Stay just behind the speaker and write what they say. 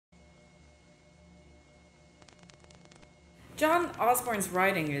John Osborne's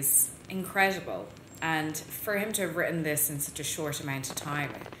writing is incredible, and for him to have written this in such a short amount of time,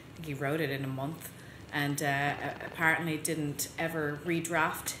 I think he wrote it in a month, and apparently didn't ever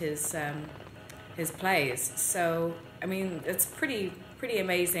redraft his plays. So I mean, it's pretty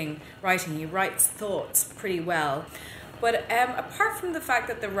amazing writing. He writes thoughts pretty well, but apart from the fact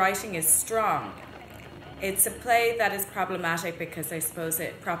that the writing is strong, it's a play that is problematic because I suppose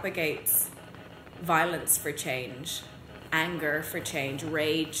it propagates violence for change, anger for change,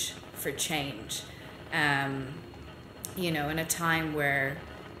 rage for change. In a time where,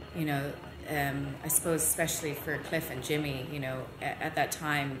 I suppose especially for Cliff and Jimmy, at that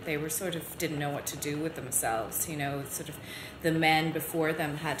time they were sort of didn't know what to do with themselves. Sort of the men before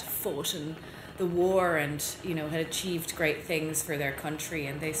them had fought in the war and, had achieved great things for their country,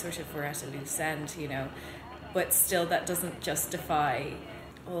 and they sort of were at a loose end, but still that doesn't justify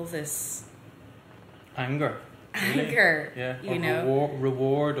all this anger. Really? Yeah,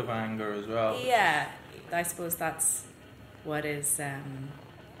 reward of anger as well. Yeah, I suppose that's what is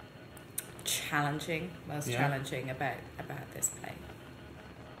challenging about this play.